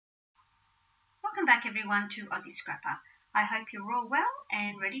Welcome back everyone to Aussie Scrapper. I hope you're all well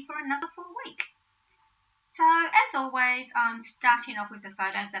and ready for another full week. So as always, I'm starting off with the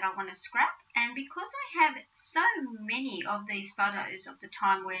photos that I want to scrap, and because I have so many of these photos of the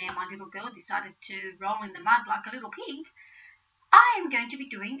time where my little girl decided to roll in the mud like a little pig, I am going to be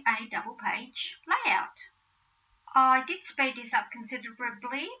doing a double page layout. I did speed this up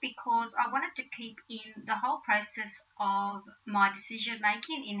considerably because I wanted to keep in the whole process of my decision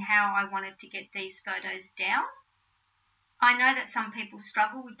making in how I wanted to get these photos down. I know that some people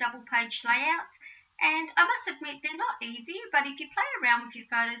struggle with double page layouts, and I must admit they're not easy, but if you play around with your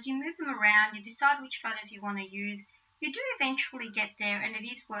photos, you move them around, you decide which photos you want to use, you do eventually get there, and it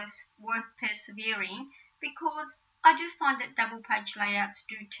is worth persevering because I do find that double page layouts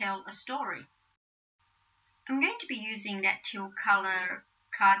do tell a story. I'm going to be using that teal colour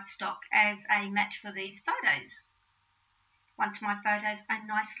cardstock as a mat for these photos. Once my photos are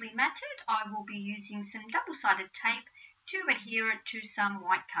nicely matted, I will be using some double-sided tape to adhere it to some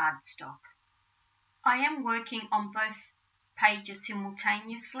white cardstock. I am working on both pages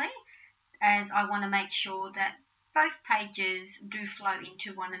simultaneously as I want to make sure that both pages do flow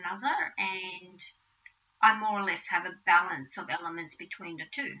into one another and I more or less have a balance of elements between the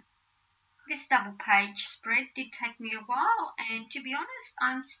two. This double page spread did take me a while, and to be honest,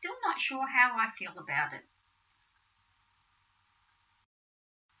 I'm still not sure how I feel about it.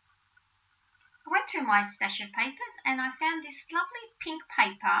 I went through my stash of papers and I found this lovely pink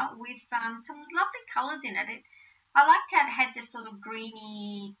paper with some lovely colours in it. I liked how it had this sort of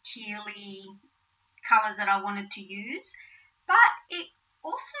greeny, tealy colours that I wanted to use, but it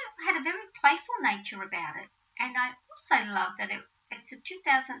also had a very playful nature about it. And I also love that it's a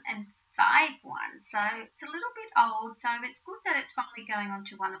 2005 one, so it's a little bit old, so it's good that it's finally going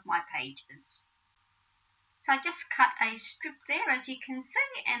onto one of my pages. So I just cut a strip there, as you can see,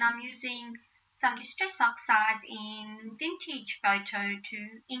 and I'm using some distress oxides in Vintage Photo to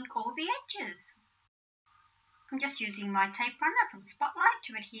ink all the edges. I'm just using my tape runner from Spotlight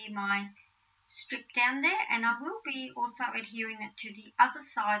to adhere my strip down there, and I will be also adhering it to the other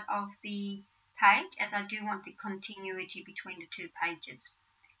side of the page as I do want the continuity between the two pages.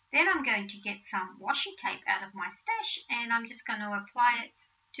 Then I'm going to get some washi tape out of my stash and I'm just going to apply it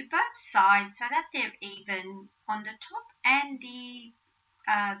to both sides so that they're even on the top and the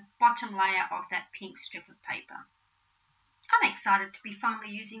bottom layer of that pink strip of paper. I'm excited to be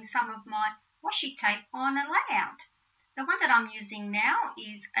finally using some of my washi tape on a layout. The one that I'm using now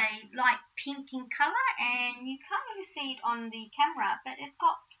is a light pink in colour, and you can't really see it on the camera, but it's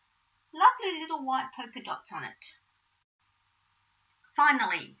got lovely little white polka dots on it.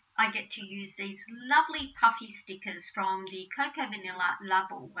 Finally, I get to use these lovely puffy stickers from the Cocoa Vanilla Love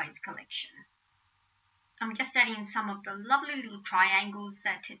Always collection. I'm just adding some of the lovely little triangles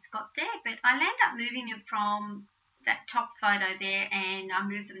that it's got there, but I end up moving it from that top photo there and I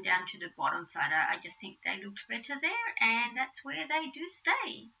moved them down to the bottom photo. I just think they looked better there, and that's where they do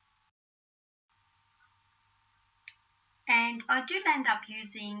stay. And I do end up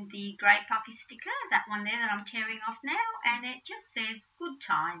using the grey puffy sticker, that one there that I'm tearing off now, and it just says good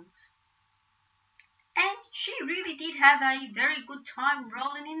times. And she really did have a very good time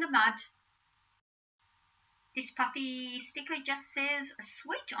rolling in the mud. This puffy sticker just says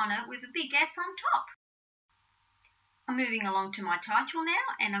sweet on it with a big S on top. I'm moving along to my title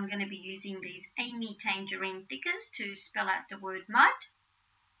now, and I'm going to be using these Amy Tangerine thickers to spell out the word mud.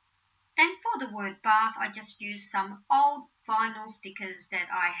 And for the word bath, I just used some old vinyl stickers that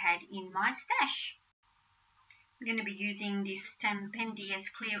I had in my stash. I'm going to be using this Stampendous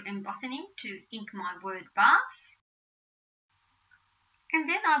clear embossing ink to ink my word bath. And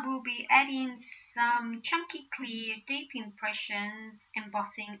then I will be adding some chunky clear deep impressions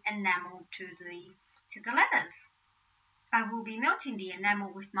embossing enamel to the letters. I will be melting the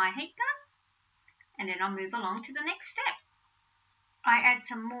enamel with my heat gun, and then I'll move along to the next step. I add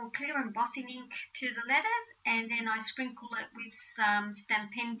some more clear embossing ink to the letters, and then I sprinkle it with some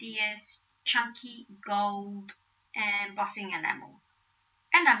Stampendous chunky gold embossing enamel.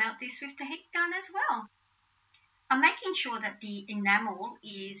 And I melt this with the heat gun as well. I'm making sure that the enamel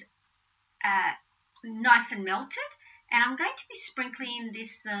is nice and melted, and I'm going to be sprinkling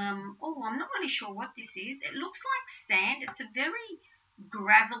this, I'm not really sure what this is. It looks like sand. It's got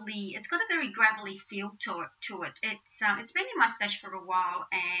a very gravelly feel to it. It's been in my stash for a while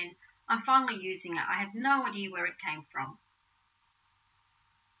and I'm finally using it. I have no idea where it came from.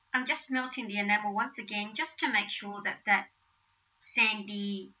 I'm just melting the enamel once again just to make sure that that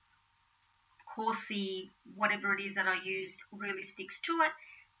sandy, coarsey, whatever it is that I used really sticks to it.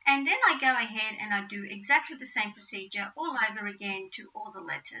 And then I go ahead and I do exactly the same procedure all over again to all the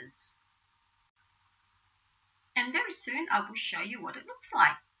letters. and very soon I will show you what it looks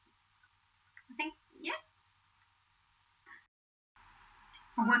like. I think, yeah.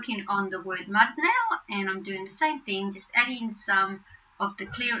 I'm working on the word mud now, and I'm doing the same thing, just adding some of the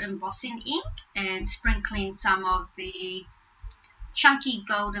clear embossing ink and sprinkling some of the chunky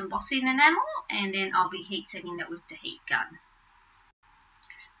gold embossing enamel, and then I'll be heat setting it with the heat gun.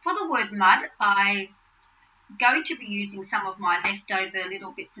 For the word mud, I'm going to be using some of my leftover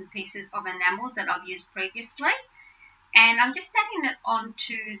little bits and pieces of enamels that I've used previously. And I'm just adding it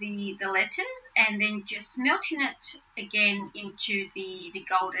onto the letters and then just melting it again into the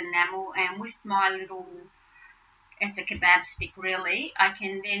gold enamel. And with my little, it's a kebab stick really, I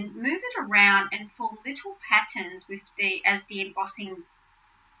can then move it around and form little patterns with as the embossing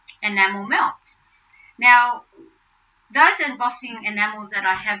enamel melts. Now, those embossing enamels that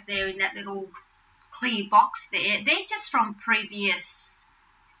I have there in that little clear box there, they're just from previous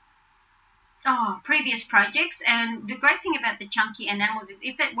projects. And the great thing about the chunky enamels is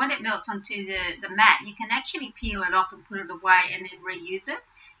when it melts onto the mat, you can actually peel it off and put it away and then reuse it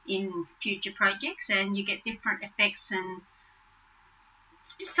in future projects, and you get different effects and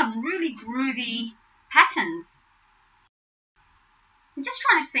just some really groovy patterns. I'm just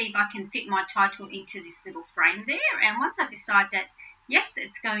trying to see if I can fit my title into this little frame there, and once I decide that yes,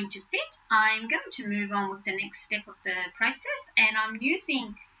 it's going to fit, I'm going to move on with the next step of the process, and I'm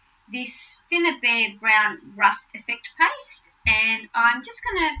using this Finnabair brown rust effect paste, and I'm just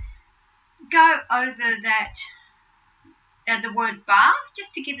going to go over that the word bath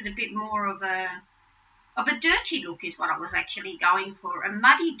just to give it a bit more of a dirty look is what I was actually going for, a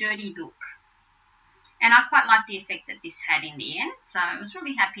muddy dirty look. And I quite like the effect that this had in the end, so I was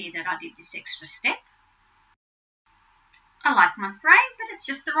really happy that I did this extra step. I like my frame, but it's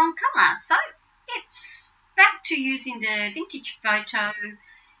just the wrong colour, so it's back to using the vintage photo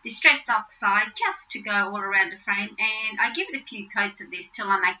distress oxide just to go all around the frame, and I give it a few coats of this till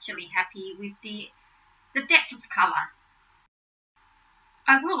I'm actually happy with the depth of colour.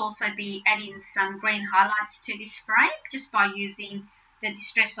 I will also be adding some green highlights to this frame just by using the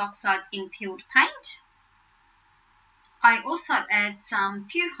distress oxides in peeled paint. I also add some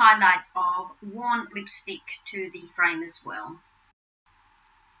few highlights of worn lipstick to the frame as well.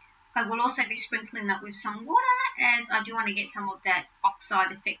 I will also be sprinkling it with some water, as I do want to get some of that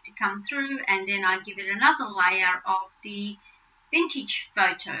oxide effect to come through, and then I give it another layer of the vintage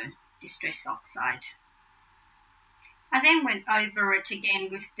photo distress oxide. I then went over it again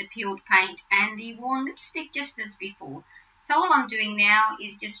with the peeled paint and the worn lipstick just as before. So all I'm doing now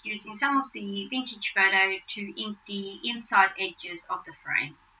is just using some of the vintage photo to ink the inside edges of the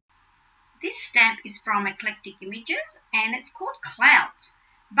frame. This stamp is from Eclectic Images and it's called Clouds,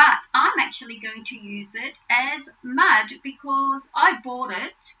 but I'm actually going to use it as mud because I bought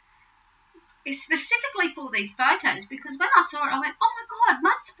it specifically for these photos, because when I saw it I went, oh my god,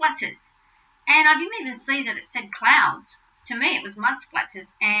 mud splatters, and I didn't even see that it said clouds. To me it was mud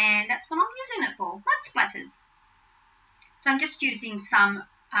splatters, and that's what I'm using it for, mud splatters. So I'm just using some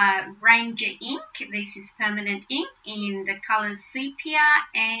Ranger ink. This is permanent ink in the colours sepia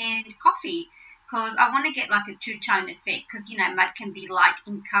and coffee, because I want to get like a two-tone effect, because you know mud can be light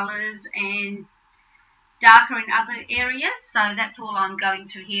in colours and darker in other areas. So that's all I'm going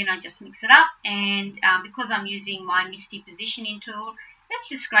through here, and I just mix it up. And because I'm using my Misty Positioning tool, it's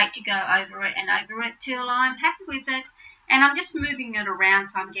just great to go over it and over it till I'm happy with it. And I'm just moving it around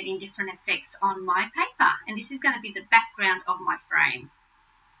so I'm getting different effects on my paper. And this is going to be the background of my frame.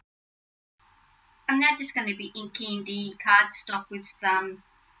 I'm now just going to be inking the cardstock with some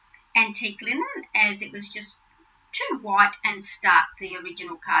antique linen, as it was just too white and stark, the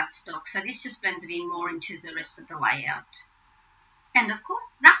original cardstock. So this just blends it in more into the rest of the layout. And of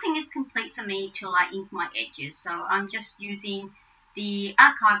course, nothing is complete for me till I ink my edges. So I'm just using the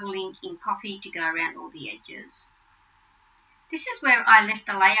Archival ink in coffee to go around all the edges. This is where I left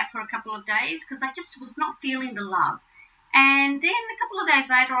the layout for a couple of days because I just was not feeling the love. And then a couple of days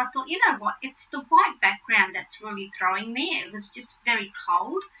later I thought, you know what, it's the white background that's really throwing me. It was just very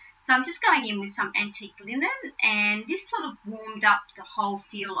cold. So I'm just going in with some antique linen, and this sort of warmed up the whole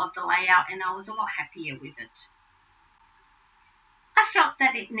feel of the layout, and I was a lot happier with it. I felt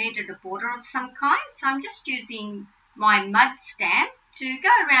that it needed a border of some kind, so I'm just using my mud stamp to go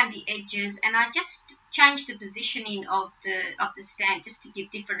around the edges, and I just changed the positioning of the stamp just to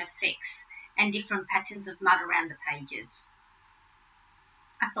give different effects and different patterns of mud around the pages.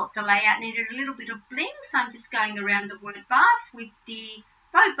 I thought the layout needed a little bit of bling, so I'm just going around the word bath with the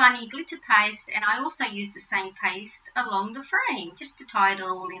Bow Bunny glitter paste, and I also used the same paste along the frame just to tie it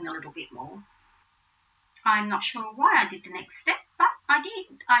all in a little bit more. I'm not sure why I did the next step, but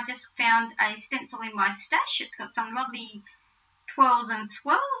I just found a stencil in my stash. It's got some lovely twirls and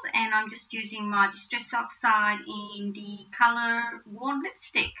swirls, and I'm just using my Distress Oxide in the colour Worn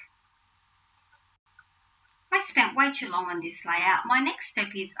Lipstick. I spent way too long on this layout. My next step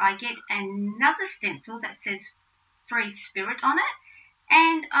is I get another stencil that says Free Spirit on it,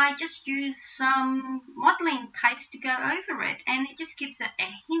 and I just use some modelling paste to go over it, and it just gives it a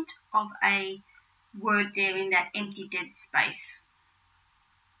hint of a word there in that empty dead space.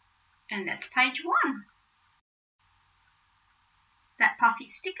 And that's page 1. That puffy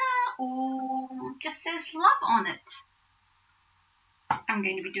sticker or just says love on it. I'm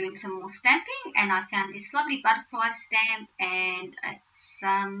going to be doing some more stamping, and I found this lovely butterfly stamp, and it's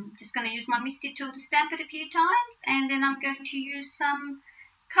just going to use my Misty tool to stamp it a few times, and then I'm going to use some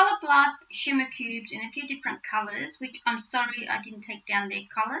Colourblast shimmer cubes in a few different colours, which I'm sorry I didn't take down their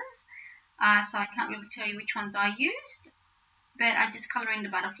colours, so I can't really tell you which ones I used, but I just colour in the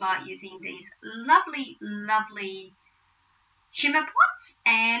butterfly using these lovely shimmer pots,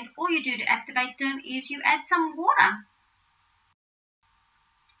 and all you do to activate them is you add some water.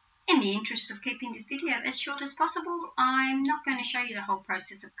 In the interest of keeping this video as short as possible, I'm not going to show you the whole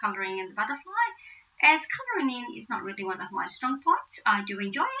process of colouring in the butterfly, as colouring in is not really one of my strong points. I do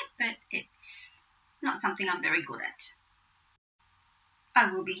enjoy it, but it's not something I'm very good at.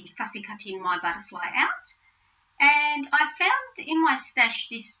 I will be fussy cutting my butterfly out, and I found in my stash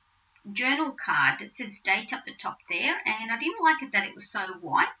this journal card that says date up the top there, and I didn't like it that it was so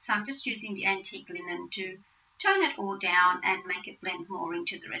white, so I'm just using the antique linen to tone it all down and make it blend more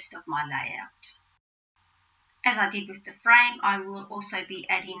into the rest of my layout. As I did with the frame, I will also be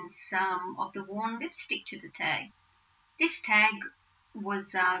adding some of the Worn Lipstick to the tag. This tag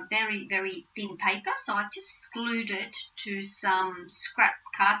was very thin paper, so I just glued it to some scrap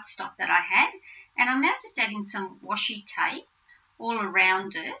cardstock that I had, and I'm now just adding some washi tape all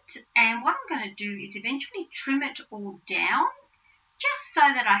around it, and what I'm going to do is eventually trim it all down, just so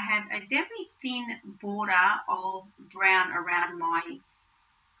that I have a very thin border of brown around my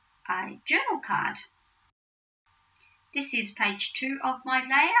journal card. This is page 2 of my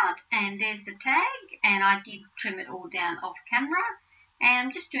layout, and there's the tag, and I did trim it all down off camera, and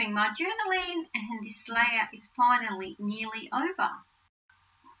I'm just doing my journaling, and this layout is finally nearly over.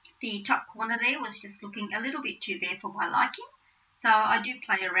 The top corner there was just looking a little bit too bare for my liking, so I do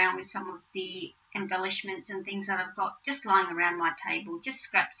play around with some of the embellishments and things that I've got just lying around my table, just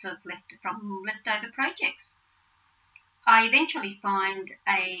scraps of leftover projects. I eventually find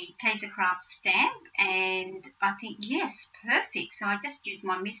a Kaisercraft stamp, and I think, yes, perfect. So I just use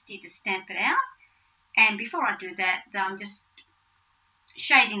my Misty to stamp it out, and before I do that, I'm just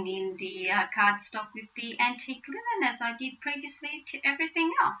shading in the cardstock with the antique linen as I did previously to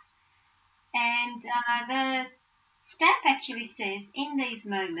everything else. And the stamp actually says, in these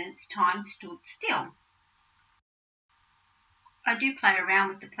moments, time stood still. I do play around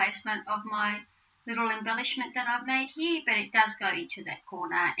with the placement of my little embellishment that I've made here, but it does go into that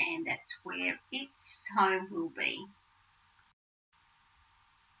corner, and that's where its home will be.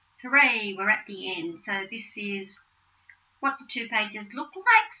 Hooray, we're at the end. So this is what the 2 pages look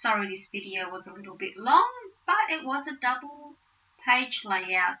like. Sorry this video was a little bit long, but it was a double page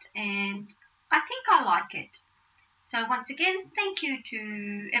layout, and I think I like it. So once again, thank you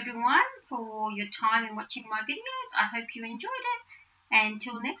to everyone for your time in watching my videos. I hope you enjoyed it.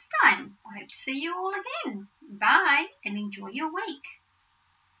 Until next time, I hope to see you all again. Bye, and enjoy your week.